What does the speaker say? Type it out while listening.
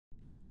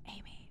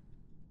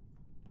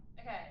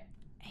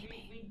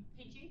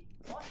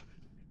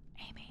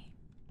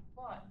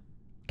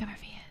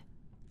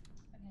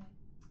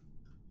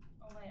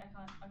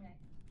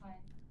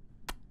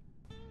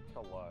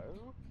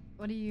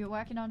are you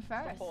working on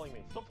first? Stop following me.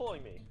 Stop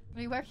following me. What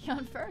are you working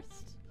on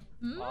first?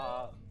 Hmm?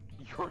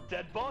 Your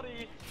dead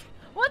body.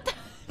 What the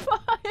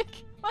fuck?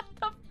 What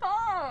the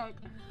fuck?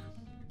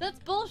 That's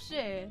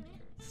bullshit.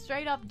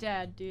 Straight up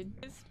dead, dude.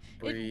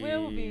 It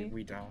will be.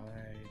 We died.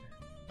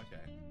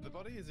 Okay. The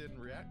body is in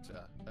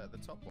reactor at the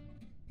top one.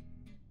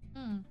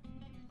 Hmm.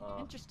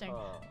 Interesting.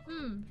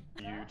 You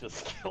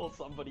just kill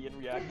somebody in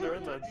reactor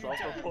and then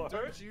self-report?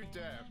 Don't you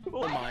dare.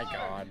 Oh my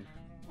god.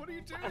 What are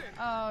you doing?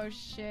 Oh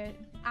shit.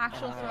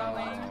 Actual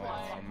throwing.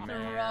 Oh,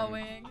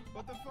 Throwing.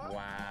 What the fuck?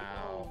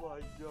 Wow. Oh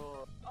my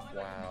god.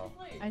 Wow.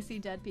 I see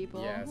dead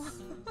people.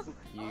 Yes.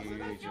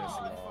 You just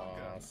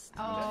lost.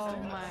 Oh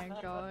my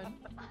god.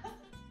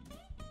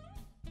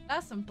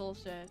 That's some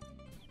bullshit.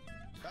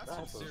 That's some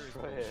That's serious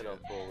straight bullshit. up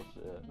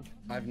bullshit.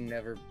 I've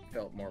never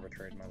felt more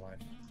betrayed in my life.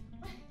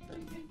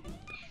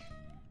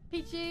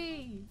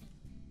 Peachy!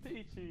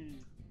 Peachy.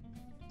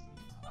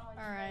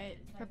 Alright,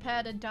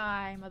 prepare to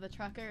die, mother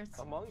truckers.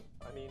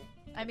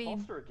 I mean,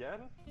 Foster again?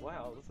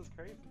 Wow, this is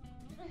crazy.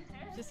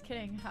 Just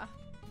kidding, huh?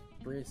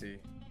 Brizi.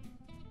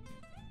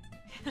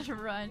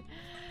 Run.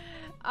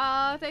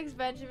 Thanks,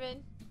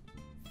 Benjamin.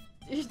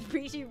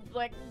 Peachy,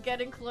 like,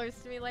 getting close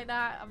to me like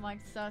that. I'm like,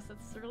 sus,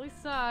 that's really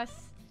sus.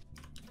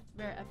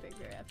 Very epic,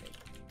 very epic.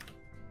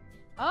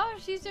 Oh,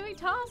 she's doing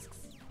tasks!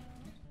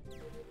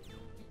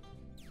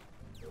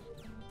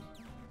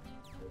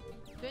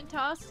 Doing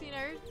tasks, you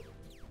know.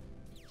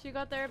 She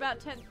got there about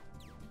 10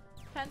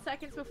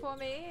 seconds before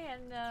me,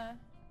 and I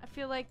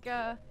feel like,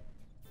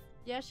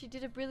 yeah, she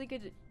did a really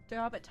good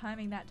job at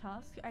timing that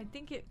task. I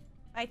think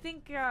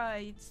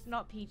it's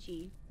not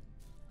Peachy.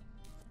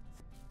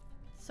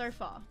 So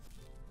far.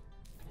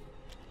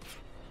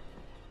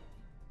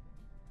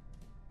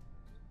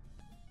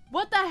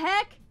 What the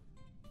heck?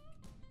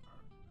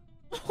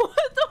 What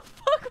the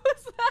fuck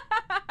was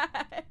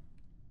that?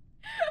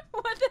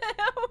 What the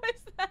hell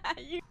was that?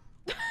 You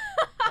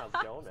How's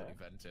it going, man?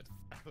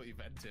 I thought you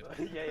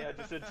vented. yeah,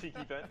 just did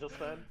cheeky vent just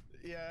then.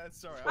 Yeah,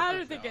 sorry. I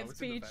don't think it's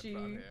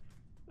Peachy.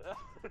 Oh,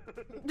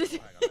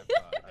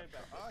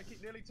 I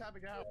keep nearly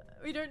tapping out.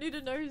 We don't need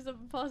to know who's the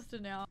imposter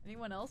now.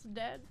 Anyone else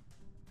dead?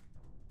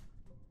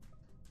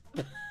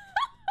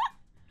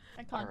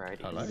 I can't.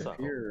 Alrighty, so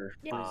Here,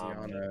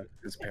 Briziana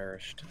has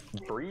perished.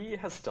 Bree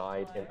has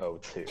died in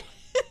O2.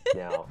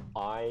 Now,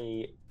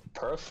 I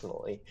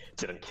personally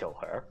didn't kill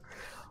her.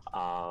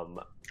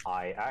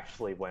 I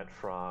actually went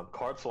from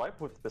card swipe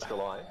with Mr.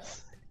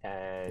 Limes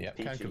and Yep,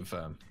 Peachy. can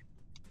confirm.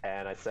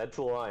 And I said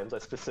to Limes, I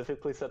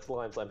specifically said to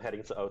Limes, I'm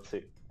heading to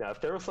O2. Now, if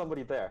there was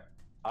somebody there,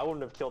 I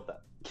wouldn't have killed them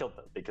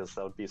because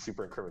that would be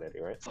super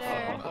incriminating, right?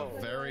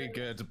 Very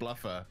good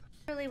bluffer.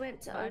 Really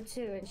went to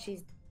O2 and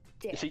she's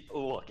dead.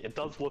 Look, it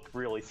does look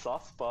really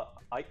sus, but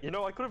I could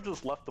have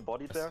just left the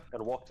body there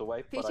and walked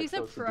away. But Peachy's I a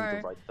chose to do pro.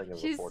 the right thing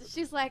and reported.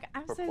 She's like,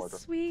 I'm so Reporter.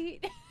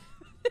 sweet.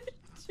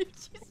 She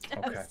just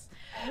does.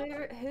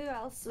 Okay. Who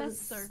else was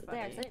That's so there? funny.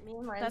 I think me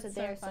and Lions That's were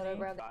so there, so funny.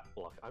 we're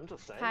Look, I'm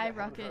just saying. Hi, I haven't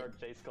Rocket. heard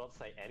JaySkott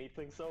say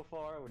anything so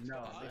far, which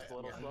No, seems a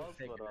little sus,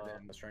 but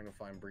I was trying to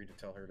find Bree to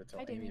tell her to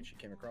tell I Amy didn't. if she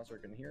came across her. I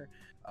couldn't hear.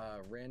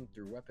 Ran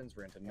through weapons,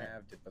 ran to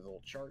Nav, did my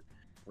little chart,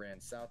 ran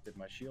south, did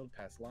my shield,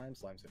 passed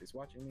Limes. Limes said he's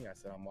watching me. I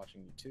said I'm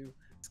watching you too.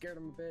 Scared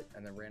him a bit,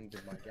 and then ran and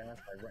did my gas.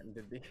 I went and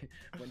did the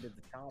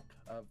top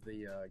of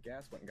the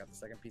gas. Went and got the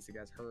second piece of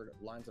gas. Heard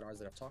Limes and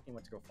RZF talking.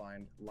 Went to go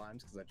find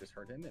Limes because I just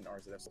heard him and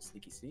RZF's a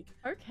sneaky sneak.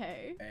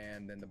 Okay.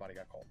 And then the body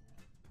got called.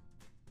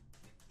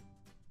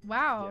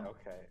 Wow. yeah,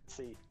 okay.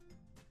 See.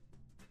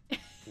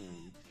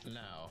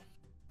 Now,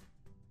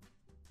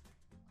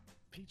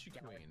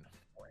 PeachyQueen.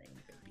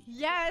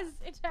 Yes,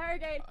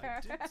 interrogate her.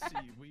 I did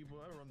see we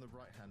were on the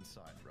right-hand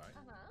side, right?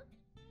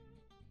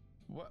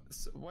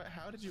 What?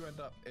 How did you end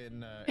up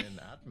in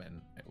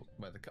admin?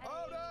 Where the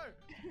oh no!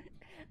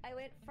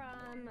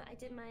 I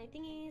did my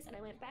thingies and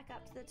I went back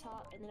up to the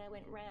top and then I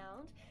went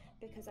round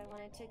because I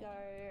wanted to go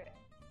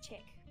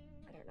check.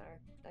 I don't know.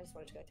 I just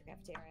wanted to go through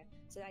cafeteria.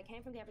 So I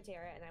came from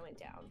cafeteria and I went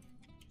down.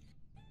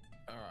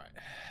 All right.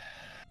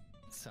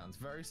 Sounds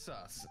very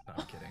sus. No,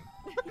 I'm kidding.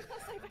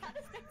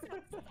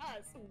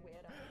 That's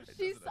weirdo.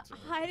 She's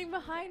hiding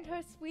behind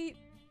her sweet.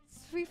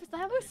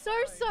 That was so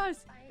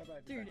sus.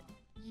 Dude,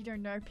 you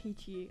don't know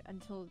Peachy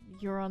until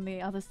you're on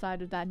the other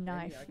side of that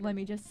knife. Let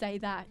me just say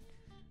that.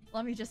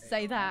 Let me just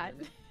say that.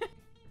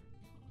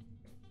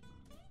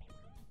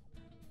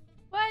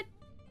 What?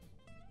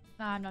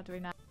 Nah, I'm not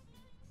doing that.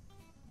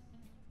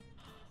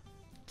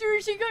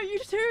 Dude, she got you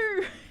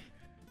too!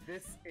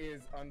 This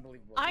is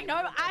unbelievable. I The know,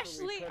 amount of effort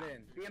Actually- we put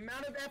in. The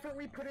amount of effort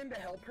we put in to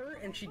help her,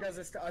 and she does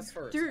this to us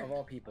first, Dude, of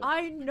all people.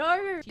 I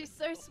know! She's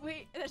so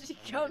sweet, and then she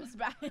comes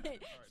back.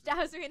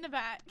 Stabs me in the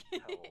back.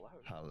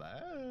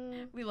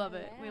 Hello. We love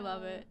it. We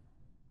love it.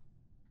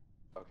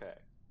 Okay.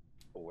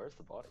 Well, where's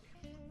the body?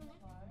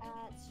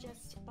 It's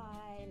just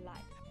by light.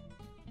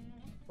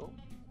 Oh,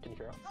 can you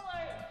hear us?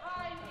 Hello!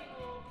 Hi,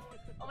 people!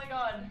 Oh my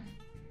god.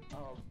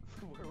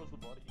 Where was the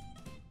body?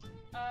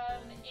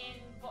 In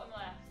bottom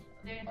left.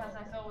 The only person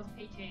I saw was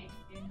Peachy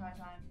the entire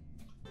time.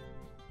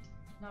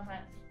 No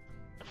offense.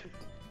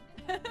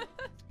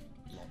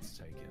 Lots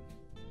taken.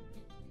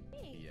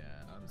 me. Yeah,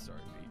 I'm sorry,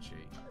 Peachy.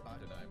 I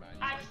don't know, man.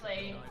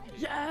 Actually,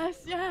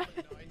 Yes, yes.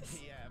 9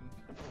 p.m.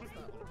 What's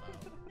that all about?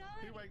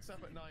 Who wakes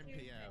up at 9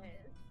 p.m.?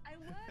 I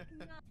work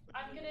night.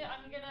 I'm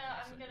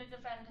gonna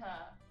defend her.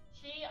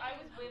 I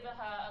was with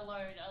her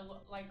alone,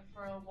 like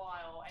for a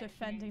while. And she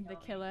Defending the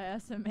didn't kill me. killer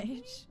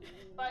SMH.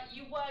 But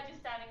you were just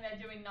standing there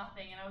doing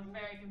nothing, and I was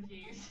very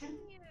confused.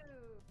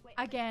 Wait,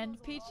 Again, the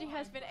door's Peachy open.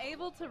 has been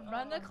able to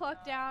run the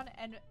clock down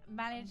and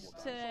manage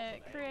to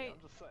create.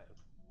 I'm just saying.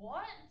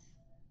 What?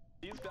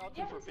 He's You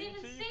vouching for haven't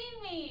even Peachy. seen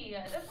me.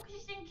 That's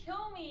because she didn't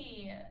kill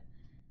me.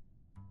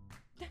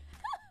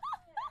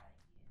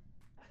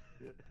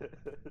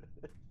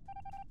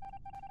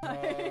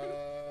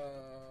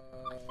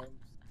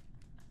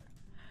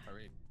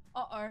 Hurry.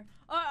 Uh-oh.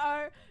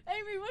 Uh-oh.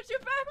 Amy, watch your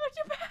back, watch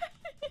your back.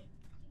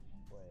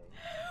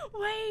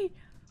 Wait.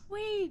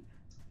 Wait.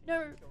 No.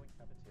 Going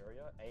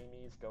cafeteria.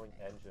 Amy's going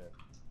engine.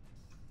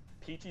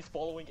 Peachy's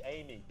following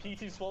Amy.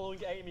 Peachy's following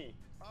Amy.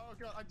 Oh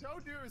god, I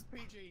told you it was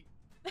Peachy.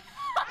 I'm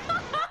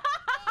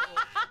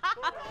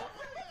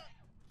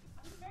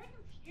very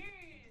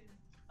confused.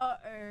 Uh-oh.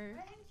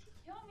 Why didn't she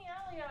kill me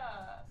earlier?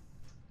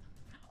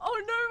 Oh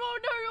no, oh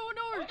no, oh Oh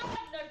no. my god,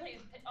 no, please.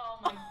 Oh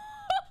my.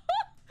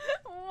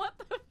 What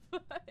the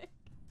fuck?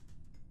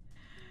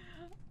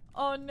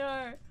 Oh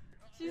no.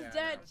 She's Yeah,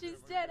 dead, no, she's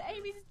we're dead, good.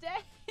 Amy's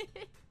dead.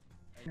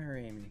 Her,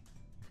 Amy.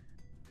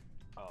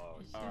 Oh,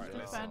 She's Alright,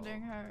 listen.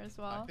 defending her as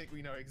I well. think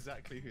we know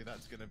exactly who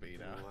that's gonna be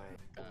now. Wait.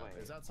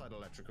 It's outside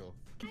electrical.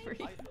 I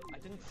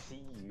didn't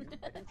see you.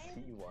 I didn't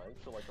see you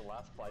once for like the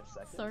last 5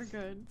 seconds. So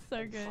good, so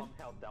And good.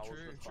 Somehow that was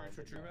True. the time.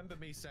 Do you remember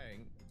me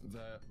saying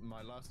that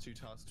my last 2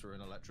 tasks were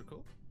in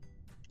electrical?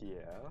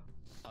 Yeah.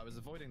 I was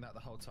avoiding that the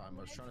whole time.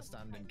 I was trying to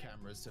stand in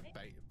cameras to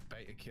bait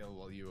a kill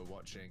while you were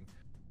watching.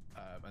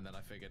 And then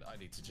I figured I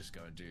need to just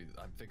go and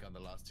I think I'm the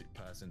last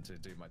person to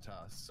do my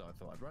tasks, so I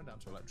thought I'd run down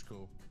to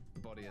electrical. The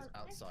body is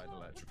outside I saw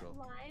electrical.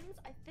 Limes,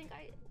 I think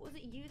was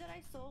it you that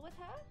I saw with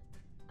her?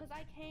 Because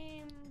I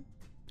came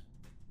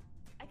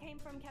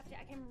from cafeteria.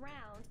 I came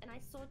round and I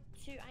saw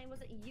 2.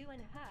 Was it you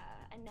and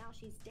her? And now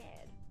she's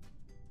dead.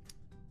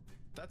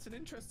 That's an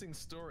interesting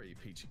story,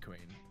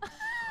 PeachyQueen.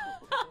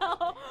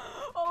 Oh,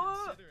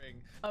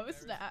 Considering oh there is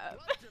snap.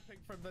 blood dripping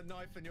from the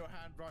knife in your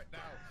hand right now.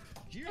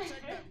 You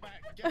take that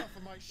back. Get off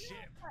of my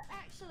ship. But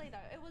actually, though,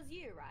 it was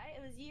you, right?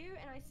 It was you,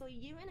 and I saw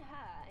you and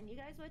her, and you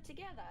guys were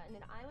together. And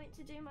then I went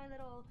to do my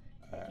little.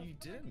 You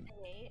didn't.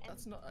 thingy, and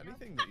That's not now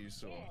anything that you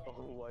saw. she's dead.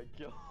 Oh my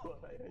god,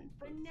 I hate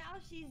But this. now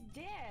she's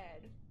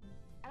dead,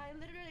 and I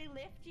literally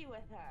left you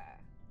with her.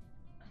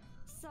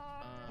 So.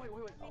 Wait.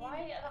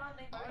 Why aren't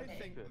they I voting?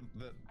 think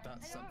that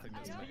that's something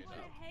that's I don't made want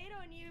up. to hate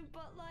on you,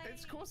 but like.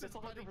 It's course it's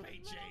bloody 100%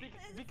 Peachy.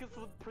 Because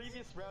the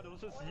previous round it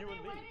was just you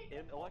and me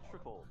in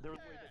electrical. There was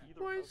no way that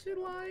either Why of is us she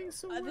were lying out.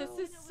 so This well?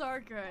 is so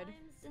good.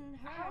 Limes and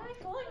her. How are they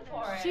falling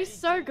for it? She's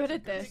so good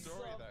at Good this.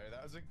 story though.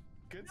 That was a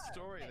good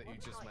story that you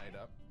just made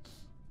up.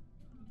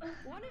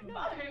 What?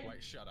 No.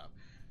 Wait, shut up.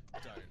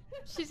 Don't.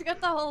 She's got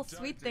the whole Don't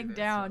sweet do thing this.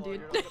 down, Oh,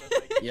 dude. you're not gonna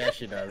make it. Yeah,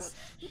 she does.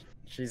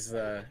 She's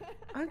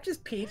I'm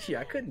just Peachy.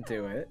 I couldn't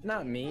do it.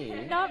 Not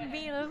me. Not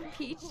me, I'm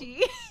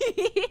Peachy.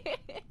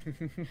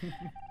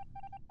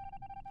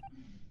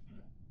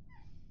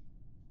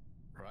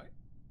 Right?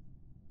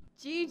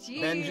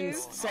 GG.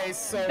 Vengeance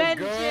tastes so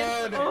Vengeance.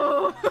 good.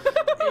 Oh.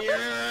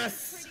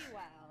 Yes. Pretty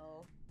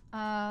well.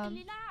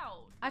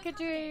 I could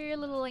do a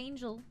little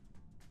angel.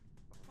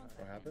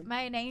 What happened? Am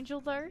I an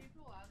angel though?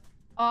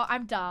 Oh,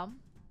 I'm dumb.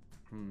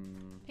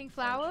 Pink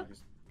flower? Oh,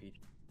 she's Peachy.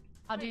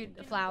 I'll do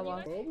the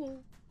flower. Oh.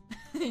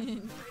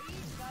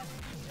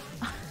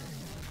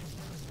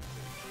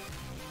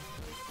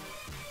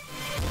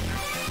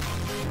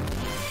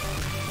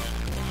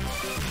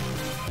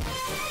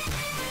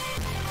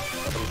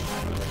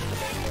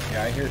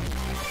 Yeah, I hear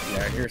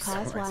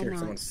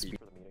someone speak.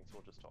 For the meetings,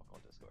 we'll just talk on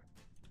Discord.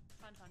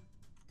 Fun.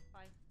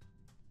 Bye.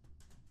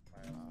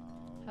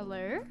 Hello?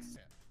 Yeah.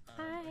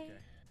 Hi. Okay.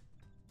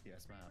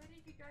 Yes, ma'am. Where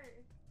did you go?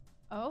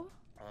 Oh?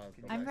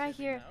 Can you I'm guys right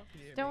hear me here. now? Can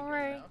you hear Don't me good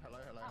worry. now?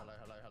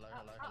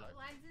 Hello.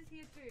 Limes is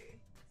here too.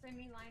 So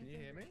me, Limes. Can you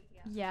hear me?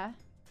 Yeah.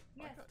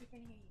 Yes, we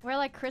can hear you. We're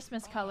like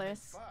Christmas Oh, colors.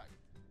 fuck.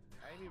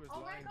 Amy was Oh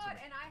my lying god, to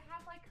me. and I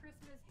have like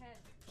Christmas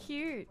heads.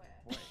 Cute.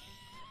 Wait.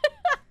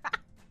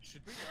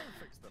 Should we go and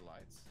fix the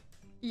lights?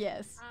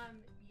 Yes.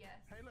 Yes.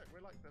 Hey, look, we're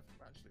like the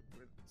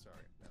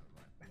sorry, never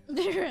mind.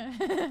 We're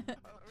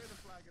the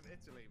flag of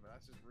Italy, but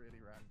that's just really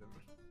random.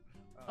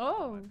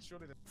 Oh.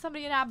 Surely the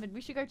Somebody in admin.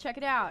 We should go check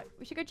it out.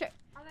 We should go check.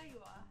 Oh, there you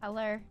are.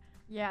 Hello.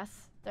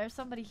 Yes. There's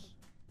somebody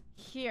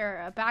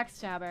here. A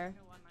backstabber.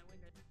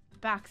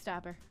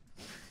 Backstabber.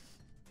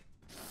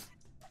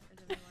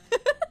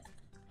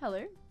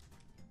 Hello.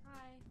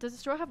 Hi. Does the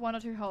straw have 1 or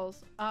 2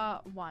 holes?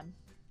 One.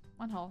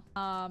 One hole.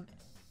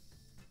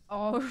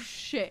 Oh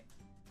shit.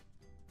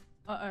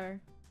 Uh-oh.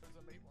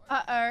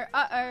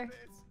 Uh-oh.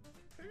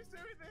 Who's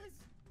doing this?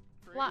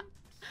 Li-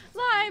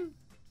 Lime!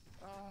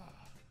 Ah.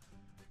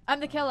 I'm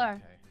the killer.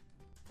 Okay.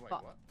 Wait,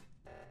 Fuck. what?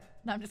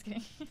 No, I'm just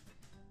kidding.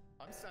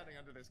 I'm I'm standing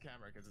under this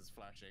camera because it's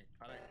flashing.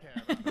 I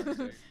don't care about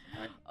this.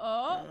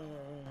 Oh.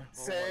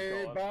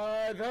 Saved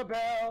by the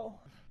bell.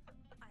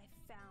 I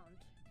found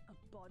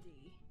a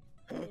body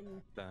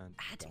in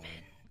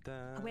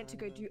admin. I went to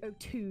go do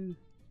O2,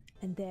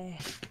 and there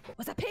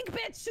was a pink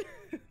bitch.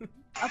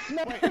 There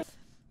was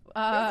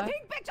a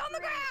pink bitch on the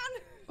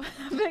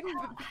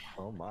ground.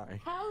 Oh my.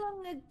 How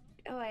long ago?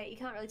 Oh wait, you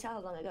can't really tell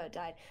how long ago it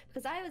died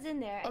because I was in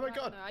there. Oh my and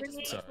god! I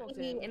just Sorry. walked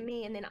in.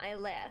 and then I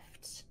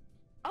left.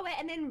 Oh wait,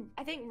 and then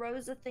I think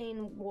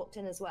Rosathene walked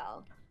in as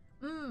well.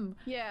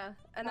 Yeah,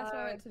 and that's why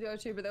I went to the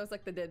O2, but there was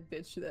like the dead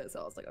bitch there,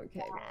 so I was like,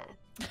 okay, well,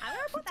 I'm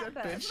gonna put that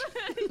Dead first.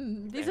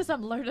 These are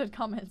some loaded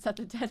comments at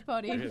the dead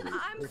body.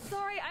 I'm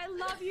sorry, I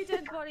love you,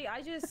 dead body.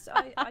 I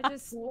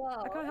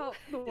can't help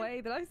the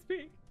way that I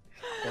speak.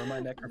 Where my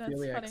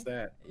necrophiliac's funny.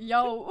 at?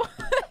 Yo.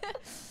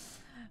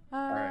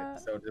 Alright,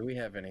 so do we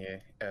have any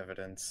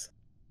evidence?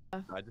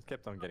 I just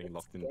kept on getting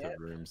locked into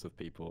rooms with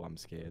people. I'm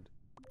scared.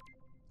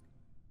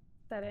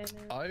 That ain't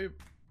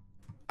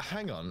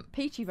Hang on.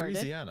 Peachy voted.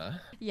 Briziana.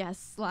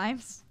 Yes,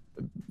 slimes.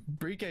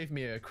 Bri gave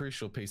me a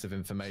crucial piece of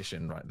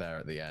information right there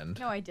at the end.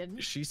 No, I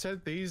didn't. She said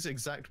these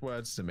exact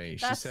words to me.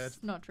 That's She said,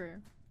 not true.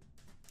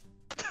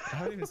 I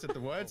haven't even said the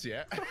words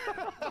yet.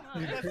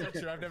 That's not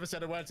true. I've never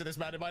said a word to this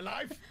man in my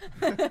life.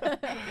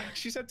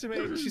 She said to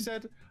me, she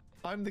said,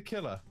 I'm the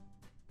killer.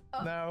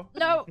 Now,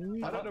 No.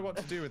 I don't know what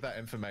to do with that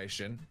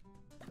information.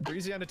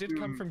 Briziana did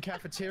come from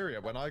cafeteria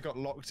when I got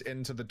locked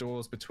into the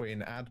doors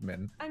between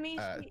admin, I mean,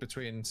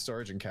 between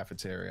storage and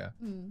cafeteria.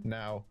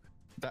 Now,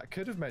 that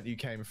could have meant you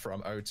came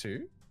from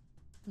O2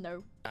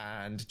 No.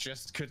 and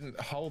just couldn't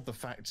hold the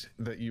fact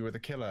that you were the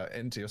killer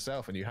into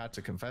yourself and you had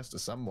to confess to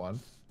someone.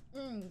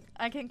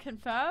 I can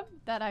confirm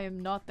that I am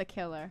not the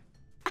killer.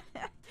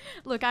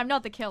 Look, I'm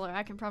not the killer.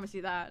 I can promise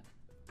you that.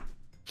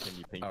 Can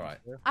you think? All right.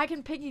 I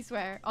can pinky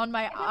swear on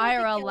my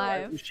IRL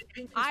live.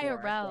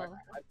 IRL.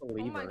 I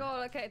believe Oh my her.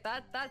 god, okay,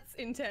 that's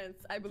intense.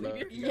 I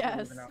believe you.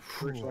 Yes.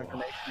 Crucial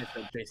information is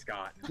from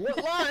JaySkott.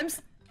 What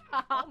limes?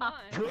 Oh my.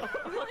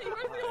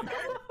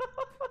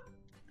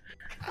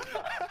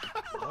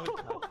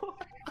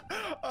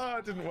 Oh,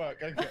 it didn't work.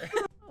 Okay.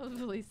 I was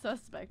really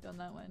suspect on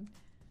that one.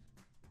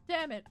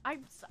 Damn it! I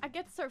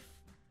get so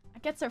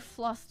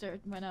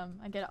flustered when I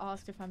get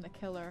asked if I'm the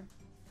killer.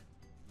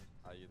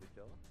 Are you the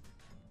killer?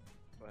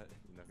 What?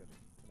 You're not gonna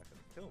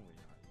kill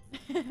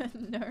me, are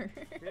you? No.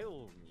 Kill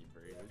me,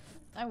 bro.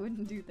 I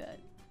wouldn't do that.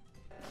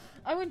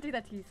 I wouldn't do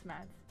that to you,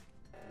 Smads.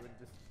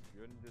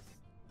 You wouldn't just.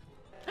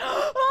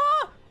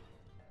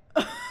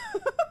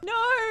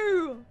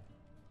 No!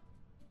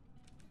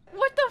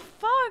 What the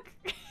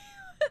fuck?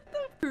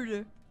 What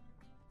the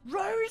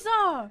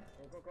Rosa!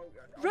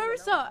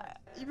 Rosa!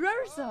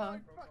 Rosa! I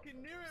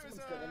fucking knew it was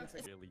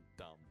Really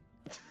dumb.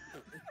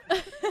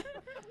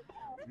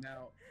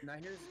 Now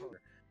here's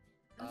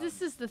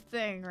This is the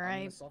thing,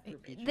 right? softer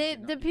Peachy The did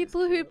not do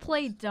people this who kill,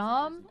 play since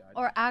dumb Brizi died.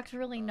 or act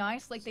really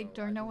nice, like they So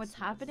don't I know think what's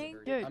Smads is happening,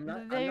 very- dude, I'm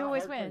not- they I'm not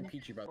always hardcore win.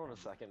 Peachy, but- Hold on a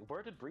second.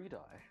 Where did Bree die?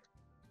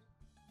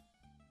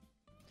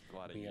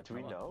 Glad Yeah, Do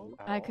we know?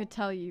 I could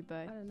tell you, but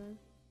I don't know.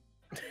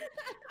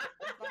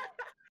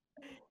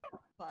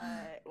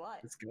 But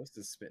what? This ghost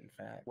is spitting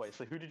facts. Wait,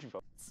 so who did you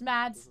vote?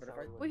 Smads, But if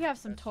I- we have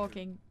some That's true.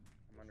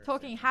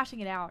 talking, I'm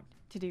hashing it out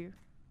to do.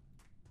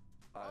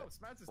 Oh,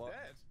 Smads is what?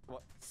 dead.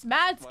 What?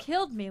 Smads What?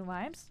 killed me,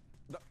 Limes.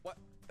 No, what?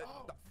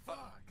 Oh, the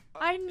fuck.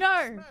 I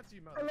know. Smads,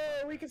 you Hello,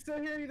 motherfucker. we can still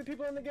hear you, the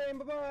people in the game.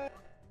 Bye bye.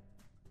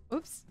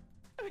 Oops.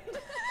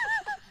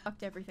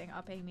 Fucked everything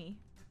up, Amy.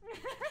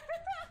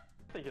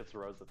 I think it's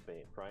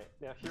Rosathene, right?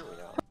 Now here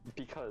we are.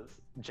 Because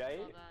Jay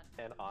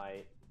and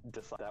I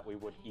decided that we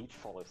would each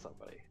follow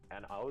somebody.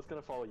 And I was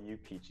gonna follow you,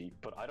 Peachy,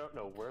 but I don't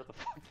know where the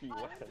fuck you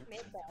went.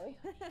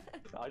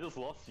 I just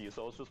lost you,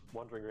 so I was just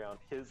wandering around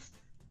his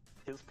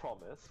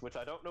promise, which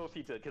I don't know if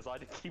he did, because I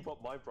didn't keep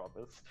up my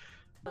promise.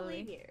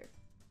 Believe you.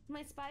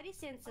 My spidey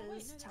senses no,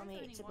 tell there's me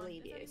only to one-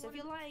 believe there's you. only So if one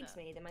you're lying to user.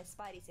 me, then my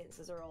spidey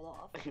senses are all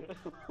off.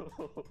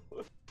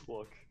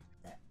 Look.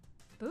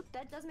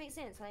 That does make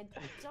sense. I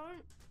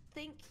don't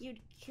think you'd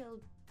kill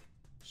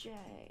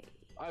Jay.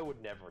 I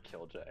would never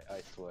kill Jay,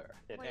 I swear.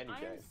 In Wait, any I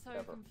am game, so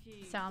ever.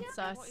 confused. Sounds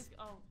Yeah, What sus. is,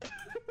 oh.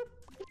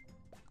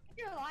 If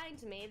you're lying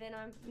to me, then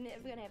I'm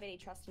never gonna have any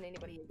trust in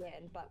anybody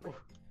again. But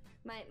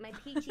my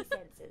peachy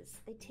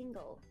senses, they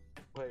tingle.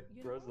 Wait,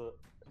 You know? Rosa,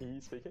 are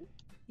you speaking?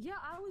 Yeah,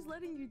 I was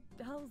letting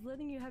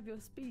you have your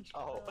speech.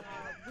 Oh.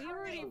 We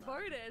already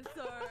voted,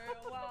 so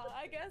well,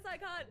 I guess I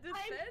can't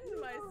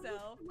defend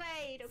myself.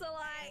 Swayed. So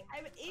like,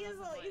 I'm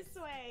easily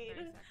swayed.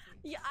 Very sexy.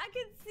 yeah, I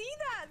can see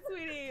that,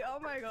 sweetie. Oh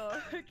my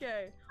god.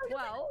 Okay.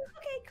 Well,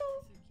 Okay,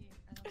 cool.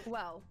 Too cute.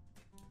 well,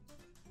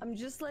 I'm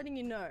just letting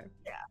you know.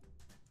 Yeah.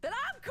 That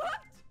I'm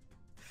cooked.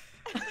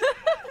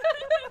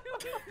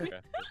 Okay.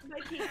 My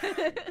peachy.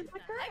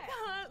 I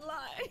can't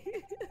lie.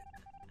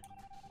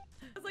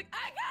 I was like,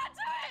 I can't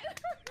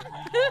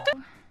do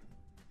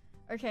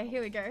it. Okay,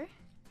 here we go.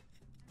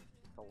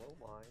 Hello,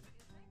 mine.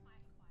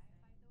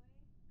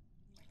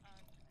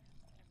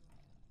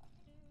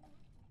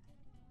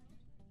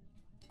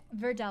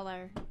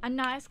 Verdello. A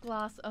nice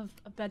glass of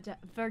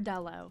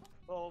Verdello.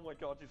 Oh my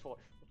god, she's fine.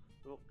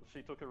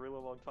 She took a really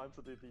long time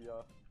to do the,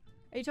 Are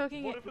you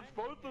talking? What if it's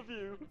both of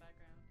you?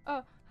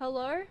 Oh,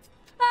 hello?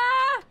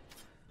 Ah!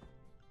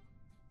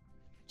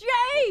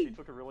 Jay! She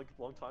took a really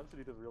long time to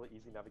do the really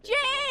easy navigation.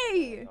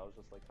 Jay! I was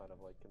just like kind of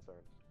like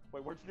concerned.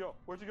 Wait, where'd you go?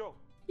 Where'd you go?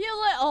 You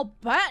little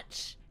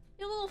bitch!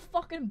 You little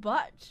fucking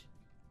bitch!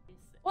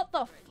 What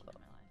the f-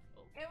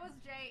 It was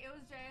Jay. It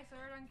was Jay. I saw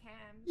it on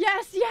cam.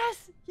 Yes,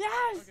 yes,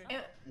 yes!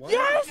 It, What?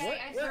 Yes! Jay,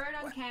 I saw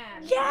it on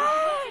cam.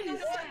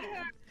 Yes!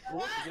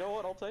 Well, you know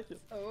what? I'll take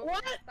it.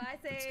 What? Bye,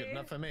 say. It's good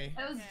enough for me.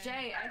 It was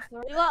Jay. I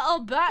saw You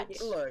little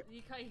bitch! Look,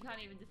 He can't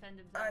even defend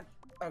himself.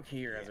 okay,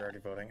 you guys are already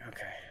voting.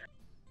 Okay.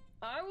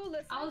 I will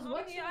listen. I was Oh,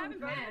 watching yeah, I on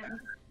haven't voted. cam.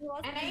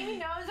 And Amy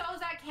knows I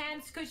was at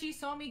cams because she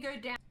saw me go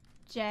down.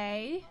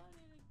 Jay,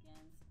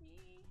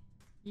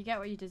 you get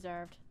what you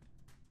deserved.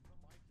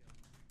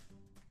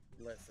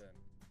 Listen.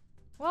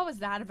 What was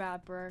that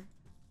about, bro?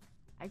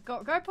 I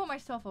go pour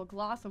myself a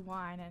glass of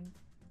wine and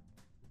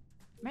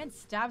man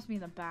stabs me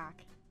in the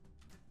back.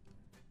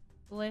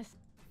 Bliss.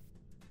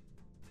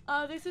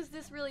 Oh, this is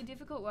this really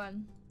difficult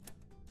one.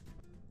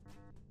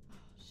 Oh,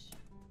 shit.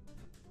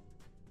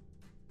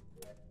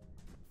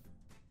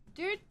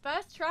 Dude,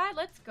 first try,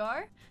 let's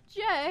go.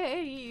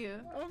 Jay!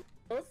 I'm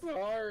so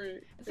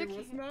sorry. It's It okay.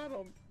 was not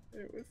on.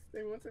 It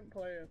wasn't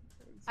planned.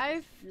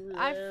 I You were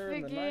I there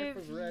and the knife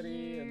was forgive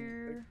ready and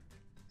you.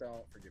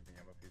 don't forgive me.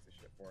 I'm a piece of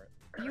shit for it.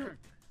 You.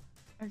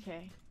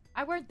 Okay.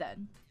 I weren't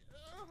then.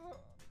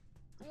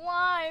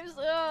 Lives!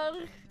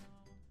 Ugh.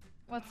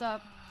 What's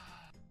up?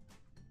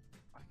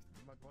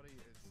 My body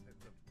is in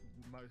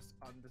the most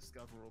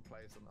undiscoverable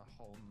place on the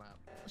whole map.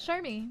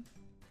 Show me.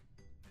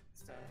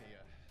 It's down here.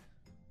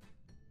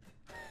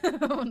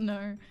 Oh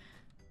no.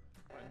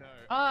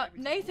 I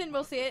know. Nathan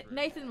will see it.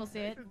 Nathan will see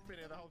it. Nathan's been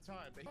here the whole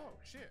time. But... Oh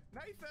shit,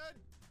 Nathan!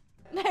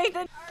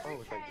 Nathan!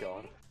 Oh, thank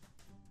God.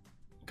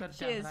 God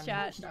Cheers,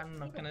 chat. I'm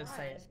not gonna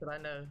say it, but I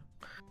know.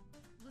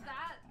 Was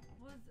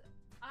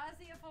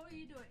Ozzy, what were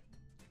you doing?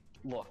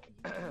 Look.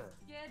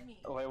 Scared me.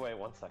 Wait,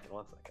 one second.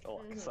 Look,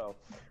 so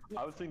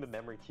I was doing the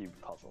memory cube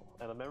puzzle,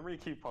 and the memory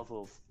cube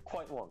puzzle is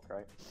quite long,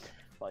 right?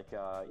 Like, you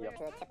have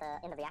to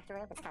in the reactor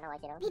room. It's kind of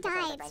like, you know. He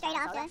died straight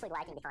I was after. actually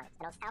lagging behind,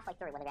 and I was halfway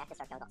through when the reactor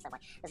started going off. So I'm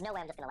like, there's no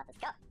way I'm just gonna let this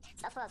go.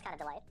 So that's why I was kind of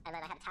delayed, and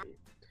then I had to tap.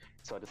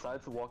 So I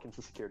decided to walk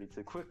into security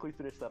to quickly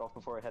finish that off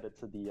before I headed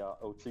to the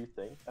O2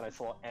 thing, and I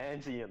saw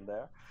Angie in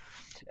there,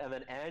 and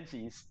then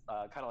Angie's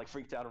kind of like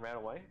freaked out and ran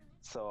away.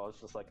 So I was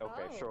just like,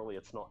 okay, surely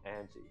it's not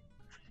Angie.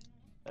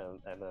 And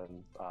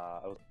then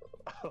I was.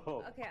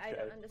 Okay, I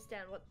don't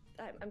understand what.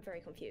 I'm very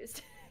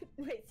confused.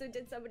 Wait, so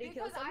did somebody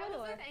kill Because someone I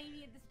was or? with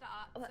Amy at the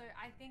start, so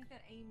I think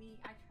that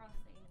I trust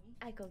Amy.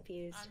 I'm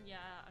confused. Yeah,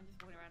 I'm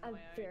just walking around on I'm my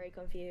own. very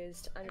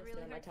confused. I'm I just really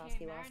doing my hope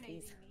tasky you're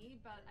waskies. marinating me,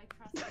 but I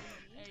trust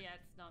Amy. Yeah,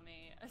 it's not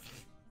me.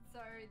 So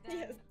then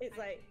Yes, it's I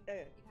like, think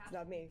it it's has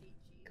not to me. be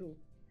Peachy.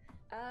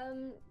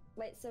 Cool.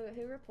 Wait. So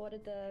who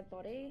reported the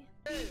body?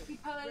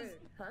 Because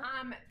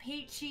Huh?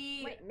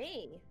 Peachy. Wait,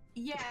 me.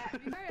 Yeah.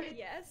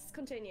 Yes.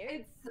 Continue.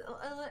 It's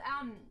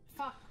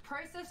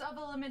process of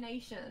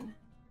elimination.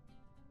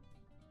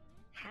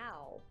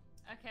 How?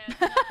 Okay,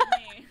 that's not for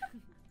me.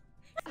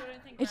 So I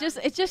don't think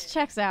It just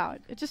checks out.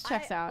 It just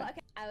checks out.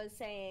 Okay, I was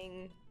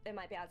saying it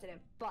might be accident,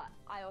 but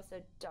I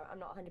also don't. I'm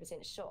not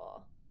 100%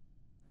 sure.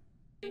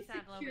 You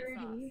sound a little bit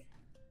sus.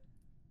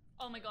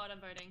 Oh my god, I'm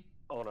voting.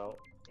 Oh no.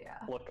 Yeah.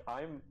 Look,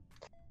 I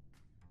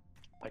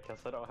guess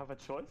I don't have a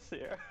choice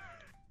here.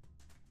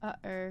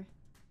 Uh-oh.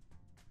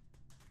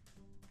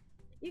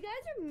 You guys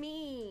are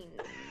mean.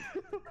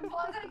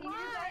 Was it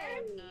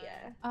Why?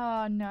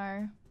 Oh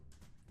no.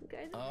 You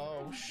guys Oh,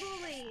 are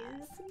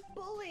bullies.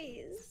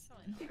 Bullies.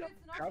 If it's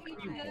How not can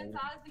Peachy, you then it's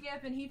bully?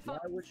 Ozzy and he Why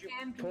fucking would you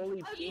scammed bully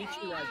me.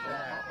 Peachy like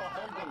that?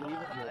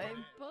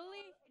 Unbelievable.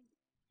 Bully?